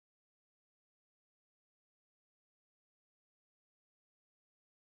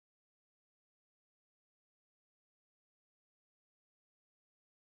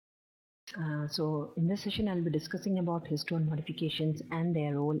So in this session, I'll be discussing about histone modifications and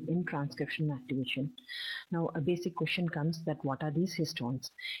their role in transcription activation. Now, a basic question comes that what are these histones?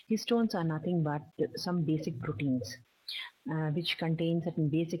 Histones are nothing but some basic proteins which contain certain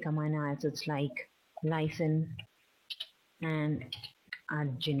basic amino acids like lysine and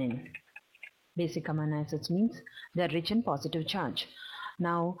arginine. Basic amino acids means they are rich in positive charge.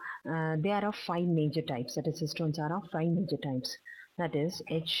 Now, they are of five major types. That is, histones are of five major types. That is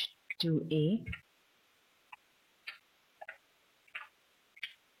H2A,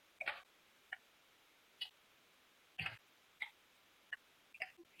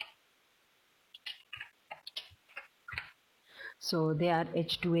 so they are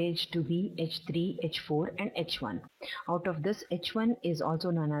H2A, H2B, H3, H4 and H1. Out of this, H1 is also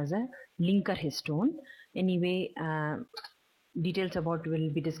known as a linker histone. Anyway, details about will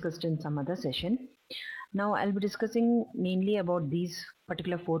be discussed in some other session. Now I'll be discussing mainly about these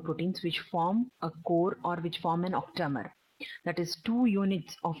particular four proteins which form a core or which form an octamer. That is 2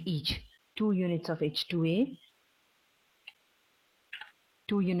 units of each. 2 units of H2A,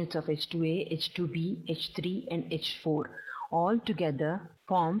 2 units of H2A, H2B, H3 and H4 all together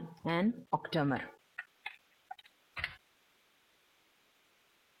form an octamer.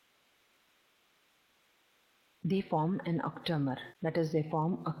 They form an octamer, that is, they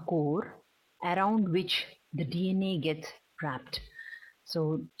form a core around which the DNA gets wrapped.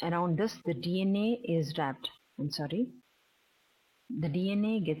 So around this the DNA is wrapped. The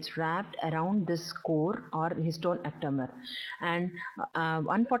DNA gets wrapped around this core or histone octamer, and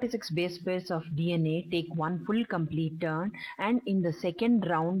 146 base pairs of DNA take one full complete turn, and in the second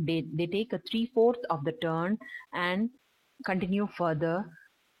round they take a 3/4 of the turn and continue further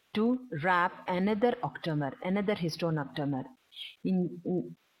to wrap another octamer, another histone octamer.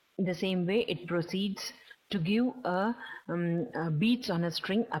 In the same way, it proceeds to give a beads on a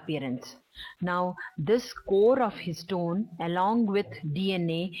string appearance. Now, this core of histone along with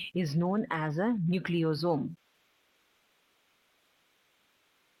DNA is known as a nucleosome.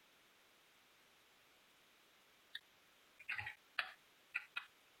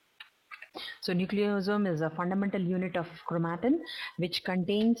 So nucleosome is a fundamental unit of chromatin which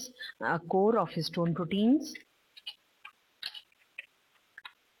contains a core of histone proteins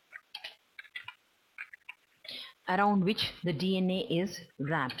around which the DNA is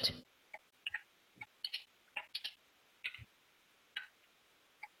wrapped.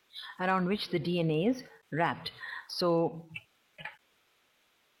 Around which the DNA is wrapped. So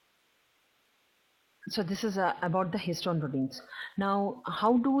this is about the histone proteins. Now,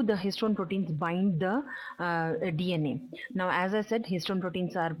 how do the histone proteins bind the DNA? Now, as I said, histone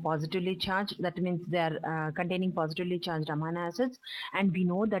proteins are positively charged. That means they are containing positively charged amino acids, and we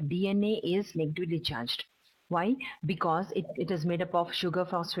know that DNA is negatively charged. Why? Because it is made up of sugar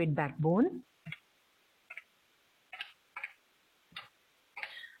phosphate backbone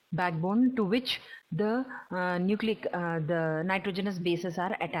to which the the nitrogenous bases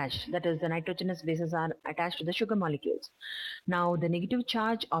are attached. That is, the nitrogenous bases are attached to the sugar molecules. Now, the negative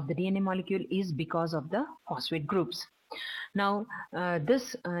charge of the DNA molecule is because of the phosphate groups. Now,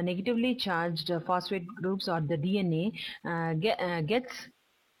 this negatively charged phosphate groups or the DNA gets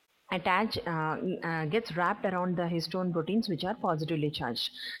wrapped around the histone proteins which are positively charged.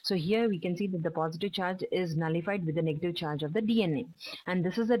 So here we can see that the positive charge is nullified with the negative charge of the DNA, and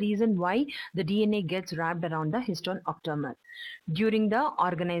this is the reason why the DNA gets wrapped around the histone octamer during the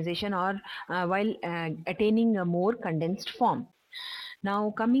organization or while attaining a more condensed form.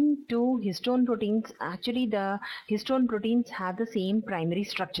 Now, coming to histone proteins, actually the histone proteins have the same primary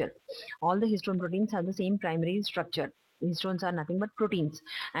structure. All the histone proteins have the same primary structure. Histones are nothing but proteins,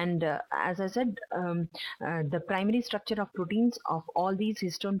 and as I said, the primary structure of proteins of all these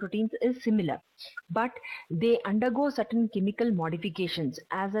histone proteins is similar, but they undergo certain chemical modifications,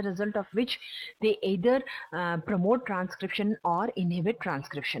 as a result of which they either promote transcription or inhibit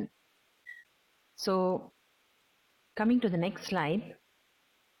transcription. So, coming to the next slide,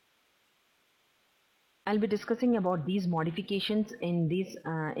 I'll be discussing about these modifications in this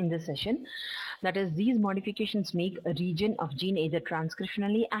session. That is, these modifications make a region of gene either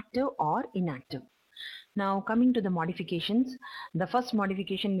transcriptionally active or inactive. Now, coming to the modifications, the first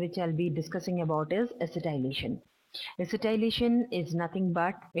modification which I'll be discussing about is acetylation. Acetylation is nothing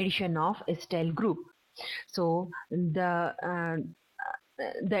but addition of acetyl group. So the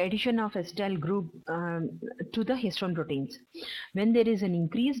addition of acetyl group to the histone proteins. When there is an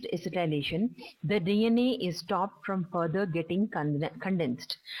increased acetylation, the DNA is stopped from further getting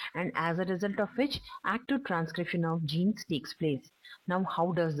condensed, and as a result of which active transcription of genes takes place. Now,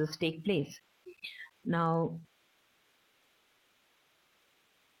 how does this take place? Now,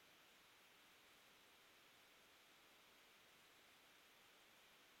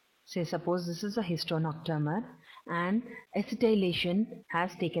 Say suppose this is a histone octamer and acetylation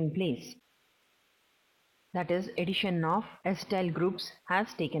has taken place. That is, addition of acetyl groups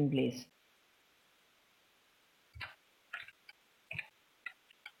has taken place.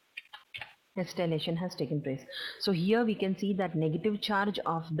 Acetylation has taken place. So here we can see that negative charge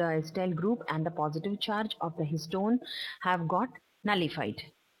of the acetyl group and the positive charge of the histone have got nullified.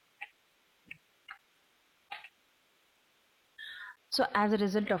 So as a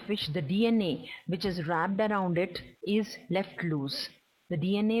result of which the DNA which is wrapped around it is left loose. The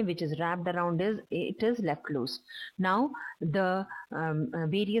DNA which is wrapped around it is left loose. Now the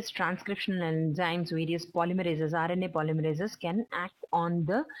various transcriptional enzymes, various polymerases, RNA polymerases can act on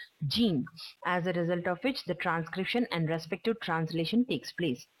the gene, as a result of which the transcription and respective translation takes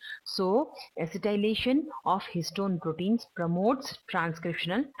place. So acetylation of histone proteins promotes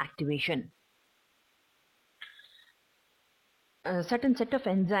transcriptional activation. A certain set of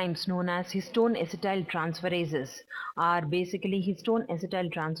enzymes known as histone acetyl transferases are basically histone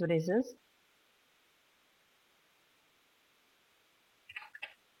acetyl transferases.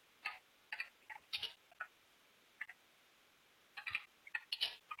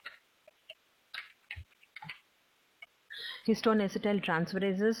 Histone acetyl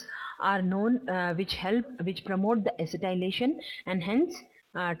transferases are known which promote the acetylation and hence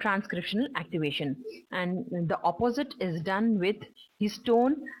transcriptional activation, and the opposite is done with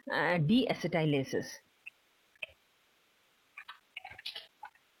histone deacetylases.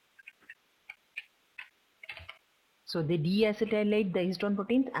 So they deacetylate the histone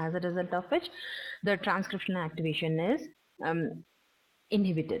proteins, as a result of which the transcriptional activation is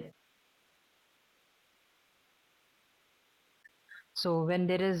inhibited. So when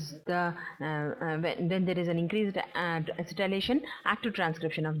there is when there is an increased acetylation, active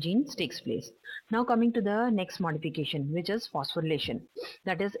transcription of genes takes place. Now coming to the next modification, which is phosphorylation,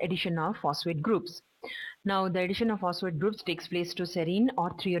 that is addition of phosphate groups. Now the addition of phosphate groups takes place to serine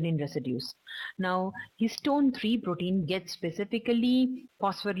or threonine residues. Now histone 3 protein gets specifically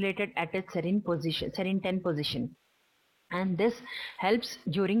phosphorylated at its serine 10 position, and this helps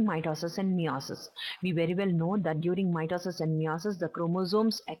during mitosis and meiosis. We very well know that during mitosis and meiosis the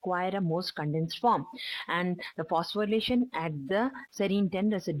chromosomes acquire a most condensed form, and the phosphorylation at the serine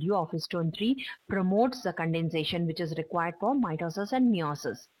 10 residue of histone 3 promotes the condensation which is required for mitosis and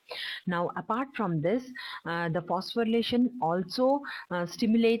meiosis. Now apart from this, the phosphorylation also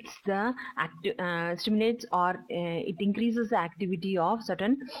stimulates it increases the activity of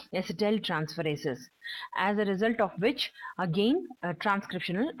certain acetyl transferases, as a result of which again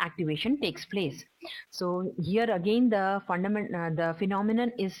transcriptional activation takes place. So here again the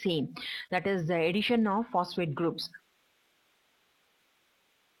phenomenon is same, that is the addition of phosphate groups.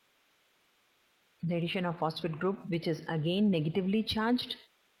 The addition of phosphate group which is again negatively charged,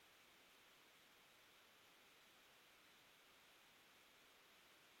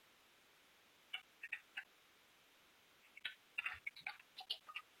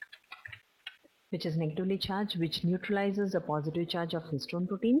 which is negatively charged, which neutralizes the positive charge of histone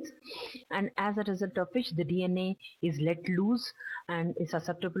proteins, and as a result of which the DNA is let loose and is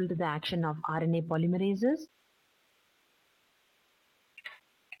susceptible to the action of RNA polymerases.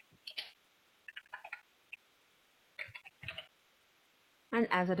 And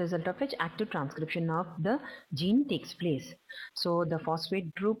as a result of which active transcription of the gene takes place. So the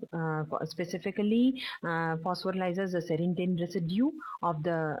phosphate group specifically phosphorylizes the serine 10 residue of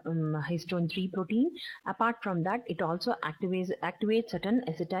the histone 3 protein. Apart from that, it also activates certain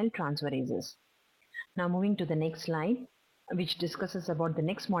acetyl transferases. Now moving to the next slide, which discusses about the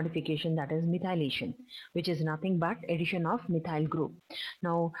next modification, that is methylation, which is nothing but addition of methyl group.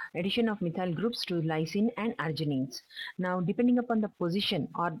 Now addition of methyl groups to lysine and arginines. Now depending upon the position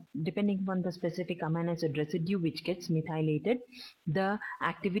or depending upon the specific amino acid residue which gets methylated, the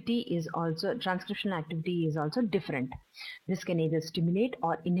activity is also, transcriptional activity is also different. This can either stimulate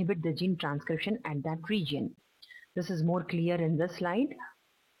or inhibit the gene transcription at that region. This is more clear in this slide.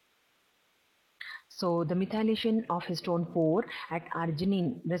 So the methylation of histone 4 at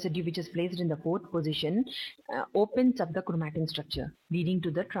arginine residue, which is placed in the 4th position, opens up the chromatin structure, leading to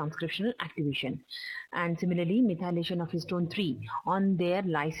the transcriptional activation. And similarly, methylation of histone 3 on their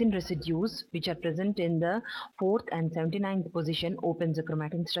lysine residues, which are present in the 4th and 79th position, opens the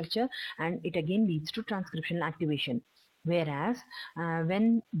chromatin structure, and it again leads to transcriptional activation. Whereas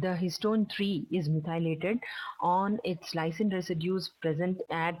when the histone 3 is methylated on its lysine residues present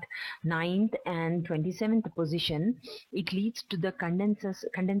at 9th and 27th position, it leads to the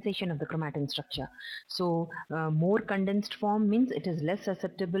condensation of the chromatin structure. So more condensed form means it is less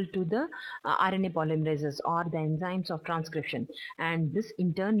susceptible to the RNA polymerases or the enzymes of transcription, and this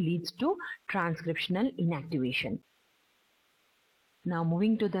in turn leads to transcriptional inactivation. Now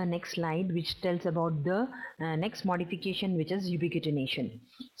moving to the next slide, which tells about the next modification, which is ubiquitination.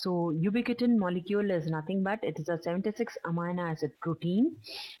 So ubiquitin molecule is nothing but it is a 76 amino acid protein,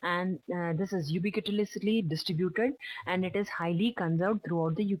 and this is ubiquitously distributed and it is highly conserved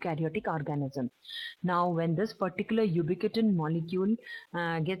throughout the eukaryotic organism. Now when this particular ubiquitin molecule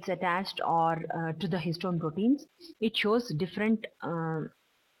gets attached or to the histone proteins, it shows different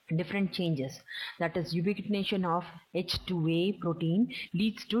changes. That is, ubiquitination of H2A protein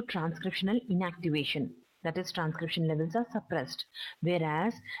leads to transcriptional inactivation. That is, transcription levels are suppressed.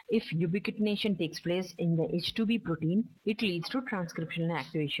 Whereas if ubiquitination takes place in the H2B protein, it leads to transcriptional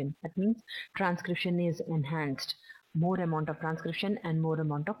activation. That means transcription is enhanced. More amount of transcription and more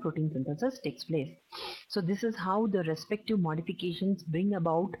amount of protein synthesis takes place. So this is how the respective modifications bring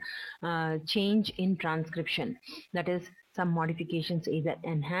about change in transcription. That is, some modifications either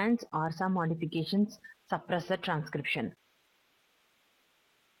enhance or some modifications suppress the transcription.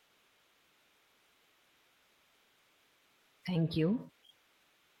 Thank you.